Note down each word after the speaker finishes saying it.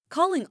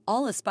calling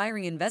all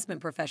aspiring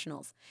investment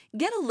professionals.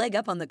 Get a leg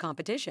up on the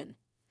competition.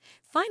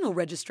 Final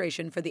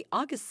registration for the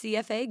August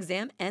CFA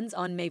exam ends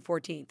on May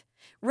 14th.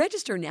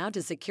 Register now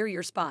to secure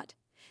your spot.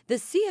 The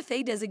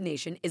CFA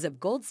designation is of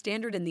gold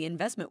standard in the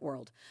investment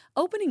world,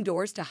 opening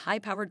doors to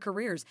high-powered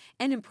careers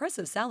and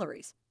impressive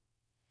salaries.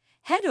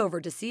 Head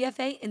over to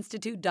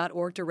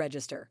cfainstitute.org to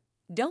register.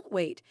 Don't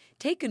wait.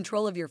 Take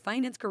control of your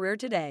finance career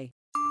today.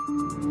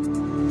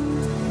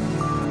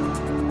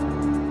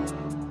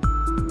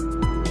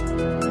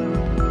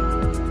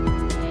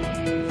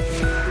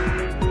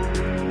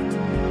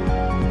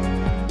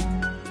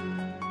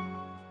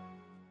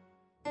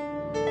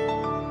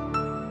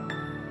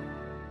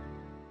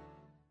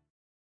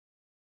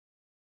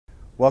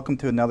 Welcome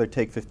to another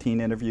Take 15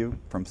 interview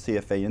from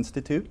CFA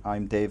Institute.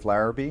 I'm Dave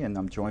Larrabee, and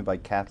I'm joined by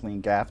Kathleen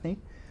Gaffney.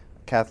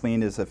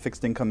 Kathleen is a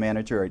fixed income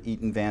manager at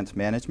Eaton Vance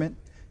Management,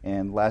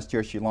 and last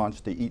year she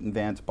launched the Eaton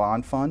Vance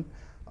Bond Fund,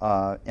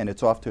 and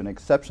it's off to an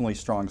exceptionally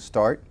strong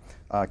start.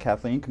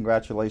 Kathleen,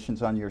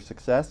 congratulations on your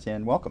success,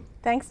 and welcome.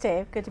 Thanks,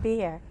 Dave. Good to be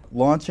here.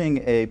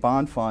 Launching a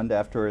bond fund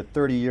after a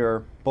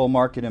 30-year bull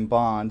market in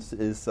bonds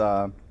is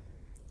going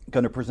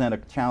to present a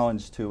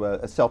challenge to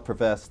a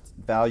self-professed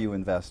value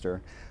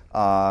investor.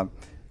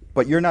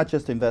 But you're not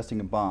just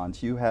investing in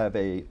bonds. You have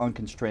a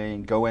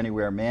unconstrained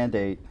go-anywhere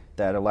mandate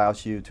that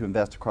allows you to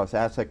invest across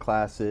asset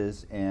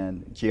classes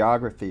and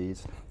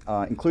geographies,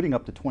 including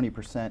up to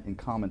 20% in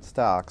common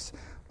stocks.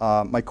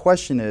 My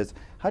question is,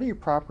 how do you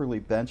properly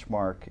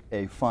benchmark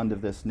a fund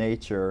of this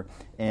nature?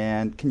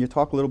 And can you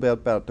talk a little bit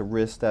about the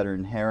risks that are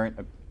inherent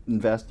in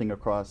investing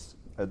across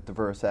a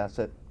diverse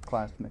asset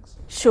class mix?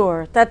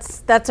 Sure.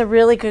 That's a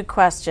really good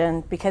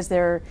question, because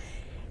there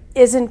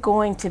isn't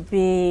going to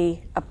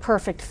be a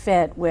perfect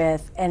fit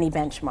with any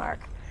benchmark.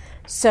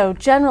 So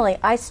generally,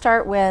 I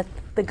start with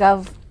the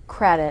Gov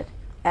credit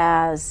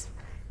as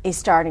a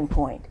starting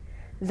point,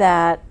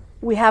 that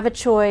we have a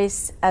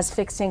choice as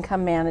fixed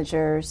income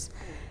managers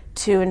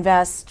to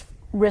invest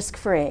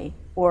risk-free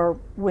or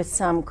with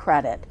some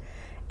credit.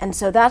 And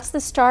so that's the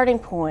starting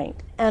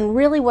point. And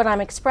really what I'm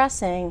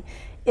expressing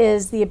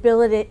is the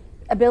ability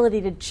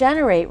to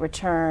generate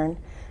return,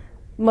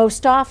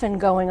 most often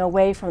going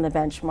away from the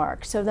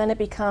benchmark. So then it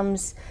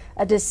becomes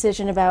a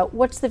decision about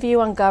what's the view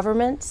on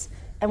governments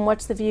and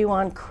what's the view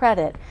on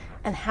credit,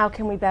 and how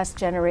can we best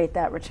generate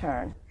that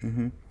return.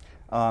 Mm-hmm.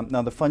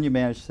 Now the fund you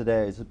manage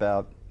today is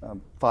about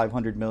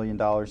 $500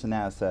 million in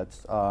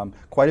assets,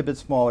 quite a bit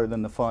smaller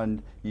than the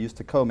fund you used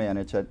to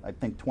co-manage at, I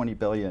think, $20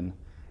 billion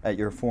at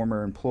your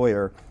former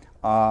employer.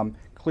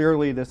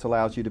 Clearly this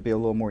allows you to be a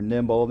little more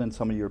nimble than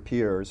some of your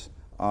peers.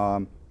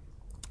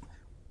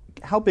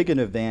 How big an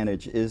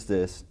advantage is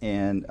this,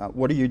 and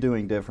what are you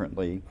doing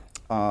differently?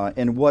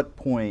 And what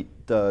point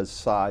does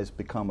size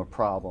become a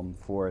problem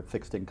for a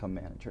fixed income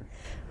manager?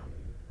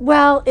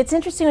 Well, it's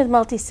interesting with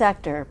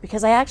multi-sector,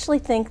 because I actually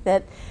think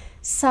that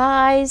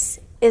size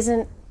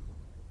isn't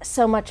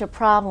so much a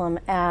problem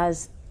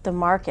as the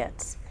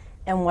markets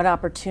and what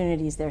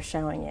opportunities they're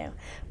showing you.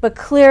 But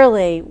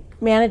clearly,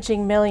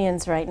 managing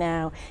millions right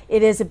now,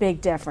 it is a big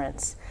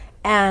difference.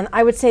 And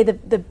I would say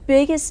the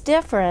biggest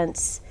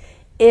difference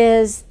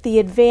is the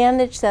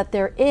advantage that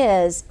there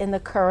is in the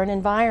current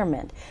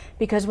environment.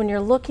 Because when you're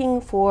looking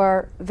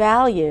for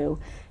value,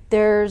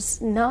 there's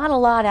not a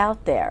lot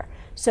out there.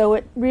 So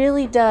it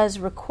really does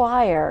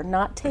require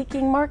not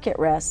taking market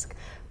risk,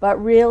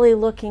 but really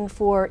looking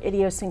for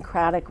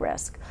idiosyncratic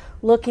risk,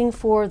 looking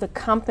for the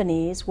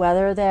companies,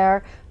 whether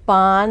they're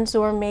bonds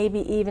or maybe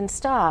even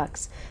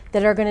stocks,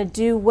 that are going to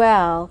do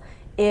well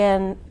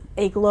in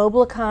a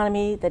global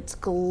economy that's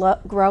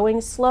growing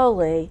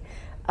slowly,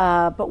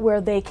 but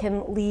where they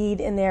can lead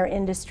in their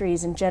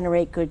industries and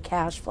generate good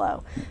cash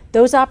flow.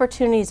 Those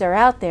opportunities are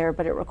out there,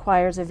 but it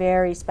requires a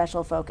very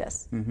special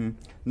focus. Mm-hmm.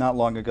 Not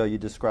long ago, you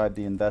described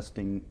the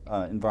investing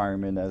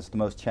environment as the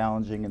most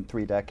challenging in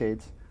 3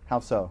 decades. How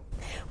so?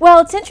 Well,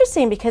 it's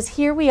interesting, because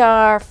here we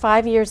are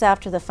 5 years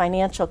after the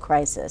financial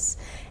crisis,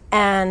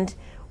 and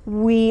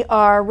we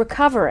are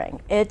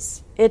recovering.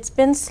 It's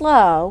been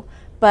slow,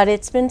 but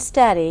it's been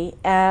steady,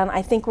 and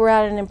I think we're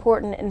at an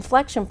important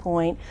inflection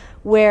point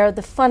where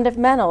the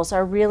fundamentals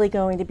are really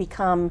going to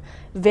become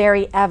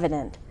very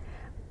evident.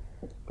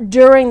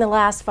 During the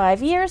last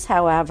 5 years,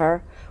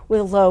 however,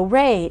 with low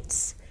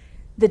rates,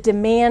 the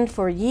demand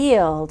for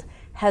yield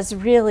has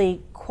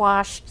really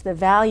quashed the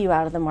value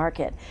out of the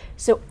market.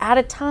 So at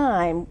a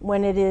time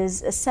when it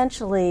is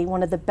essentially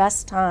one of the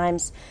best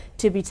times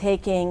to be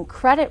taking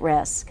credit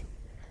risk,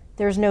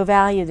 there's no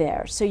value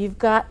there. So you've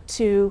got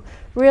to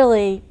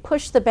really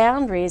push the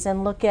boundaries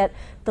and look at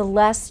the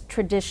less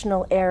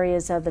traditional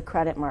areas of the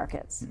credit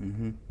markets.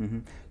 Mm-hmm, mm-hmm.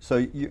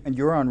 So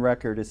you're on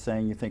record as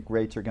saying you think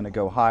rates are going to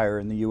go higher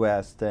in the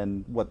U.S.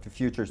 than what the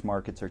futures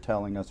markets are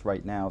telling us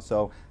right now.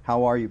 So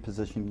how are you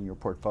positioning your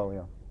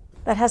portfolio?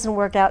 That hasn't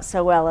worked out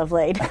so well of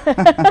late.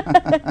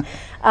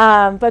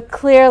 But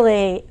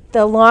clearly,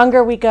 the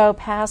longer we go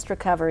past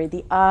recovery,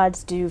 the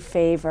odds do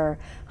favor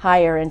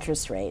higher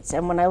interest rates.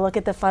 And when I look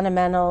at the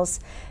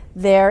fundamentals,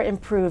 they're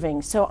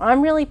improving. So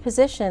I'm really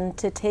positioned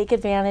to take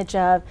advantage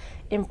of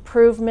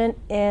improvement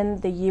in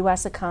the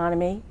U.S.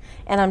 economy,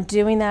 and I'm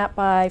doing that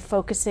by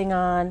focusing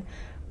on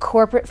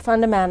corporate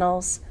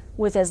fundamentals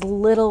with as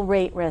little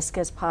rate risk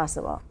as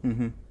possible.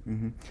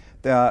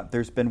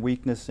 There's been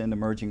weakness in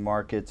emerging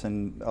markets,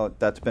 and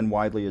that's been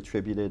widely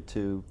attributed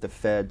to the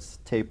Fed's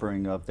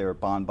tapering of their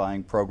bond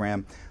buying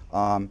program.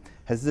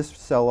 Has this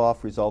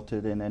sell-off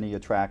resulted in any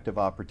attractive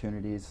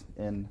opportunities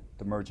in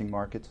the emerging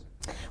markets?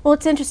 Well,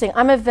 it's interesting.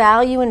 I'm a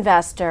value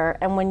investor,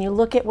 and when you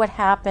look at what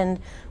happened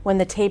when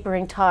the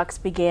tapering talks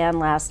began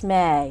last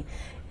May,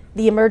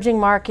 the emerging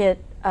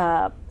market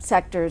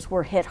sectors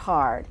were hit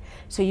hard.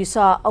 So you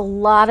saw a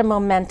lot of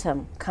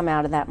momentum come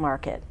out of that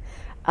market.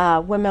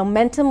 When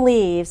momentum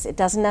leaves, it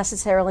doesn't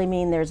necessarily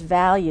mean there's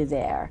value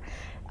there.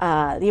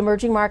 The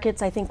emerging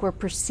markets, I think, were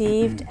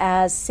perceived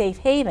as safe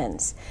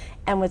havens.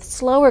 And with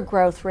slower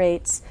growth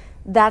rates,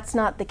 that's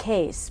not the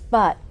case.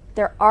 But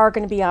there are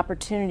going to be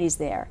opportunities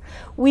there.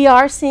 We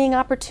are seeing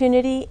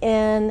opportunity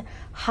in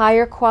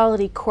higher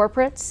quality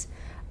corporates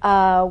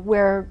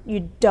where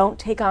you don't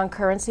take on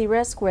currency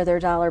risk, where they're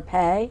dollar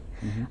pay.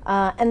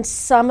 And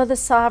some of the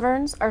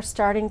sovereigns are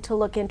starting to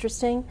look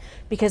interesting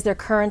because their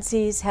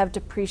currencies have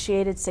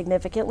depreciated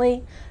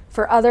significantly.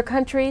 For other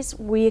countries,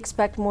 we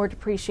expect more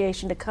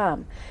depreciation to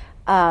come.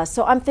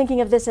 So I'm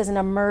thinking of this as an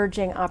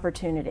emerging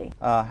opportunity.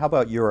 How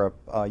about Europe?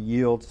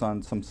 Yields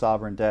on some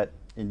sovereign debt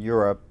in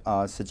Europe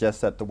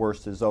suggest that the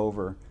worst is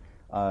over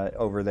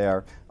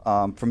there.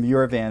 From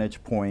your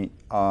vantage point,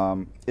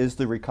 is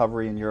the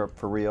recovery in Europe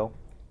for real?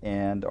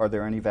 And are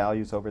there any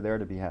values over there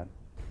to be had?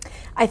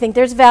 I think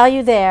there's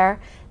value there.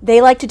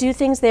 They like to do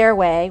things their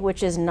way,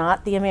 which is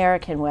not the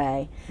American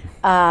way.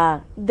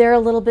 They're a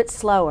little bit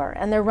slower,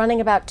 and they're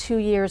running about 2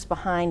 years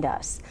behind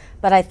us.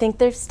 But I think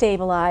they've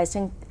stabilized,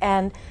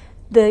 and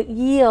the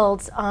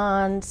yields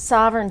on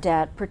sovereign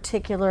debt,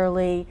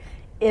 particularly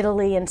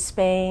Italy and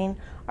Spain,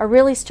 are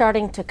really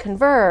starting to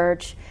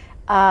converge,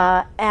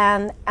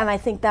 and I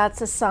think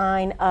that's a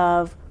sign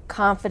of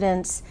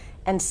confidence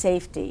and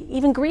safety.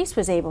 Even Greece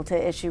was able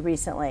to issue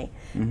recently.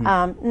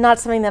 Not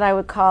something that I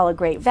would call a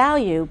great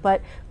value,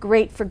 but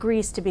great for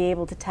Greece to be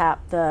able to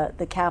tap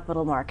the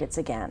capital markets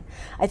again.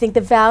 I think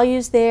the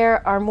values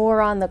there are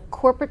more on the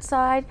corporate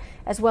side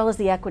as well as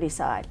the equity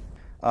side.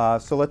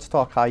 So let's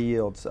talk high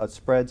yields.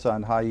 Spreads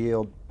on high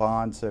yield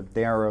bonds have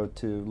narrowed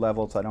to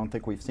levels I don't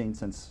think we've seen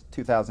since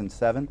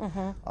 2007.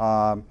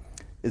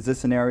 Is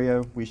this an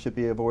area we should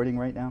be avoiding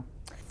right now?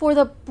 For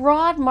the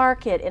broad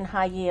market in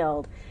high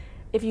yield,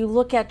 if you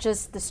look at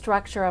just the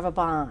structure of a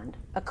bond,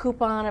 a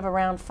coupon of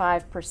around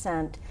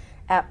 5%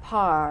 at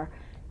par,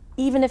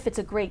 even if it's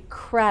a great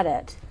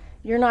credit,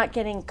 you're not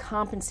getting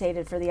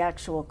compensated for the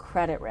actual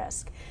credit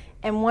risk.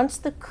 And once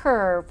the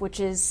curve, which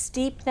is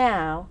steep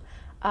now,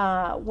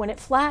 when it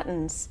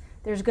flattens,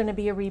 there's going to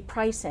be a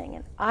repricing.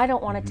 And I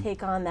don't want to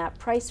take on that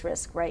price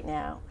risk right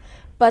now.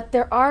 But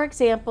there are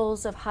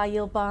examples of high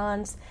yield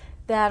bonds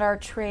that are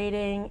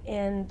trading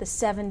in the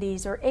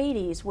 70s or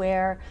 80s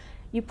where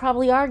you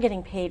probably are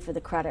getting paid for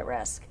the credit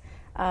risk.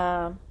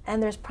 And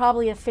there's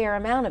probably a fair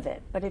amount of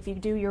it. But if you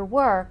do your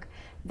work,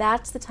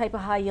 that's the type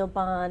of high yield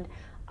bond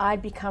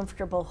I'd be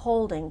comfortable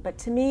holding. But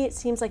to me, it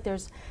seems like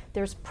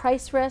there's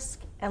price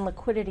risk and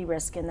liquidity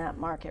risk in that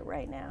market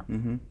right now.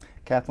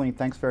 Kathleen,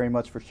 thanks very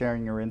much for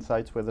sharing your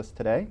insights with us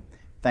today.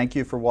 Thank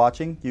you for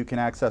watching. You can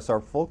access our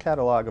full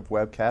catalog of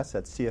webcasts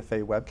at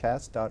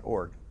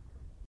cfawebcast.org.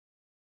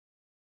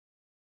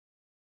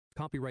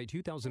 Copyright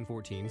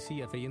 2014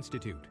 CFA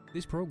Institute.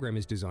 This program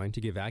is designed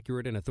to give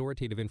accurate and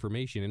authoritative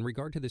information in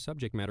regard to the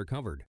subject matter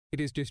covered.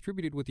 It is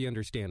distributed with the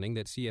understanding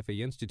that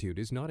CFA Institute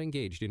is not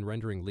engaged in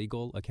rendering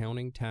legal,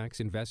 accounting, tax,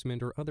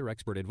 investment, or other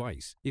expert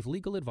advice. If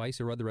legal advice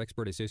or other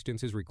expert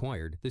assistance is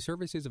required, the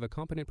services of a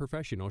competent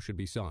professional should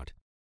be sought.